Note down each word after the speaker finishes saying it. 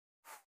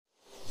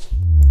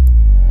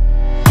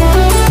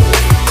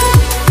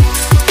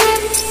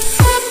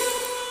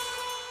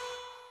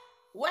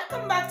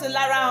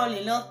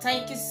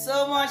Thank you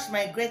so much,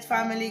 my great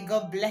family.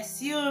 God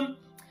bless you.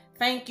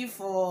 Thank you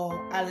for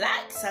our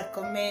likes, our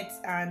comments,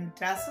 and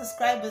our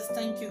subscribers.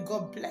 Thank you.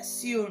 God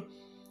bless you.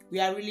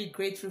 We are really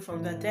grateful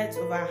from the depth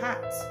of our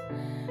hearts.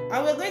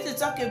 And we're going to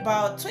talk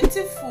about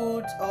 20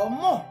 foods or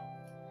more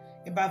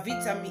about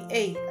vitamin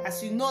A.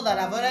 As you know that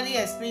I've already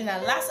explained in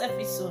our last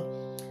episode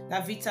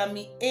that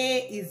vitamin A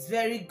is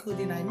very good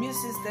in our immune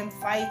system,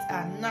 fight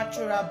our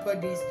natural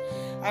bodies.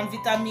 And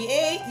vitamin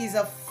A is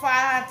a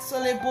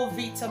fat-soluble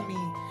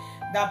vitamin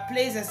that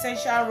plays an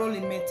essential role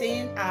in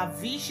maintaining our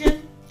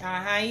vision,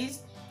 our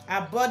eyes,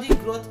 our body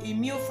growth,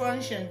 immune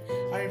function,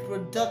 and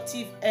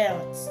reproductive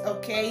health.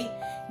 Okay,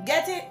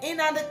 getting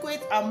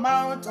inadequate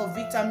amount of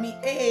vitamin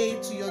A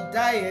to your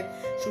diet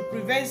should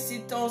prevent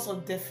symptoms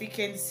of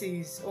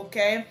deficiencies,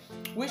 okay,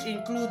 which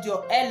include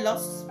your hair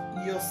loss,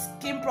 your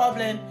skin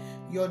problem,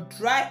 your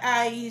dry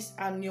eyes,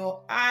 and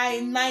your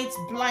night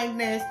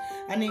blindness,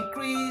 and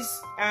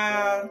increase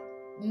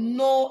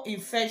no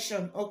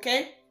infection.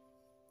 Okay,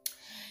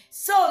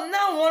 so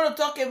now we want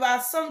to talk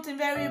about something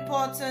very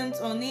important.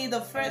 Only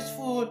the first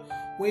food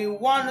we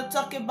want to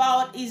talk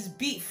about is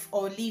beef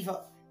or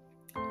liver.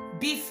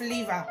 Beef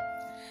liver.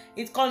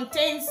 It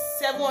contains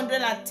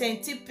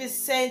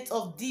 720%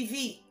 of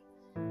DV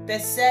per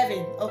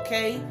serving.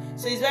 Okay,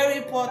 so it's very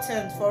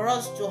important for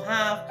us to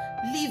have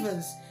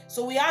livers.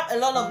 So we have a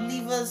lot of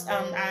livers,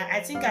 and I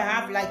think I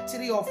have like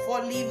 3 or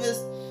 4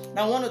 livers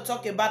that I want to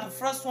talk about. The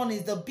first one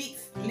is the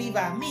beef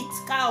liver, meat,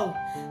 cow.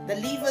 The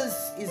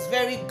livers is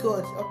very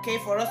good, okay,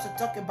 for us to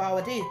talk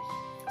about it.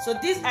 So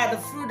these are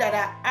the fruit that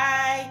are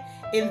high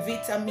in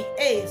vitamin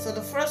A. So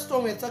the first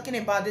one we're talking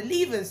about, the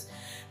livers.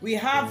 We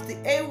have the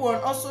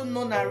A1, also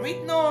known as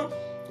retinol.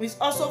 It's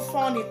also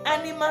found in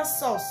animal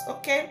sauce,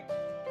 okay?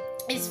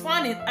 It's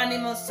found in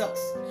animal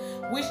sauce,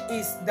 which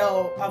is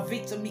the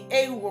vitamin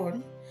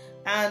A1.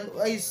 And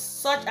it's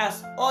such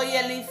as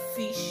oily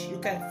fish. You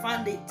can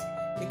find it.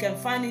 You can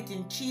find it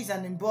in cheese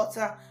and in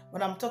butter.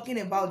 But I'm talking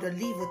about the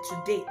liver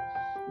today.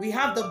 We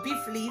have the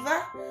beef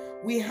liver.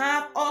 We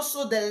have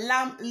also the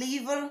lamb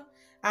liver.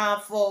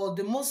 For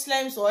the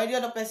Muslims or any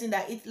other person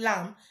that eat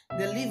lamb,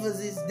 the livers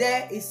is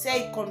there. It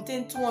says it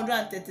contains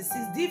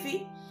 236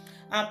 DV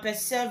per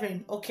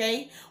serving.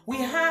 Okay, we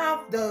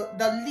have the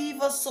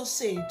liver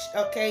sausage.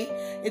 Okay,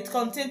 it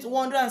contains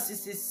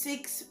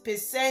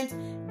 166%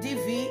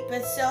 DV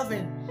per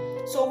serving.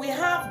 So we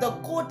have the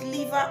cod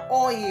liver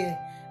oil.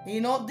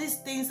 You know, these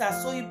things are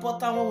so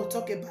important when we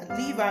talk about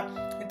liver.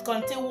 It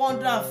contains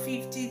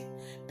 150%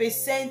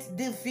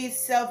 DV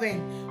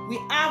serving. We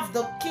have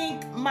the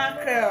king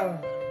mackerel.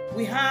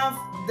 We have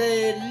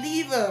the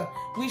liver,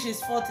 which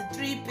is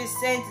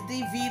 43%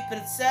 DV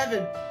per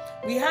serving.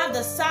 We have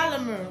the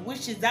salmon,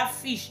 which is that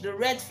fish, the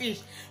red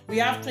fish. We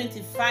have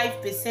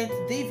 25%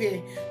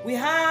 DV. We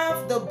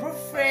have the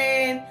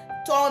bluefin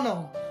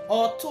tuna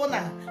or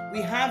tuna.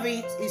 We have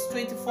it is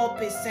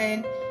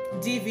 24%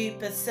 DV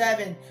per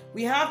serving.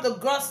 We have the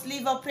gross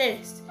liver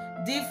paste,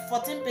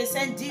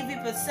 14%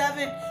 DV per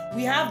serving.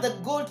 We have the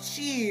goat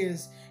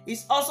cheese.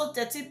 It's also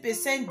 13%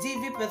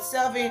 DV per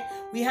serving.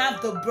 We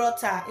have the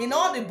butter. In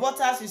all the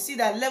butters, you see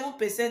that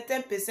 11%,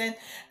 10%,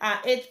 and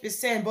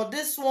 8%. But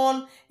this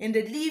one, in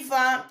the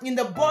liver, in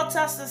the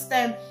butter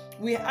system,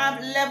 we have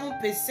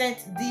 11%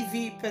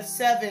 DV per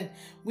serving.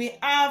 We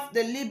have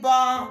the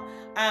liver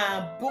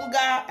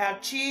burger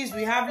cheese.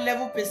 We have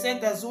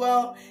 11% as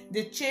well.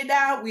 The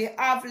cheddar, we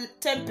have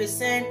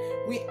 10%.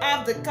 We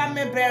have the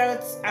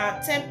camembert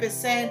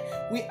 10%.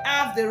 We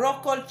have the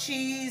Roquefort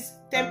cheese,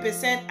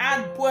 10%,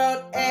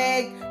 hard-boiled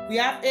egg, we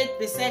have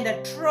 8%, the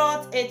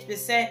trout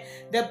 8%,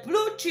 the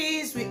blue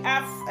cheese we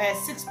have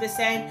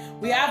 6%,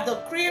 we have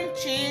the cream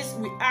cheese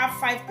we have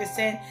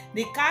 5%,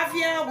 the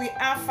caviar we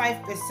have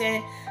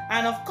 5%,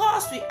 and of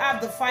course we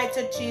have the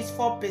feta cheese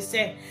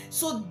 4%.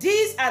 So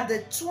these are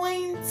the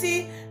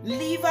 20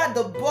 liver,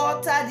 the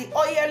butter, the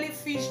oily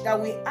fish that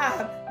we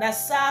have that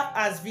serve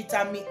as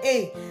vitamin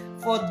A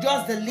for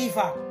just the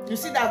liver. You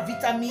see that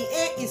vitamin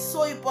A is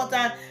so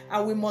important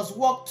and we must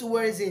work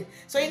towards it.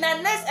 So in our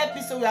next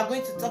episode, we are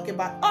going to talk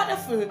about other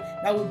food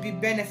that will be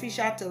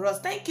beneficial to us.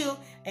 Thank you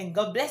and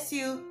God bless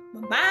you.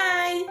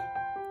 Bye-bye.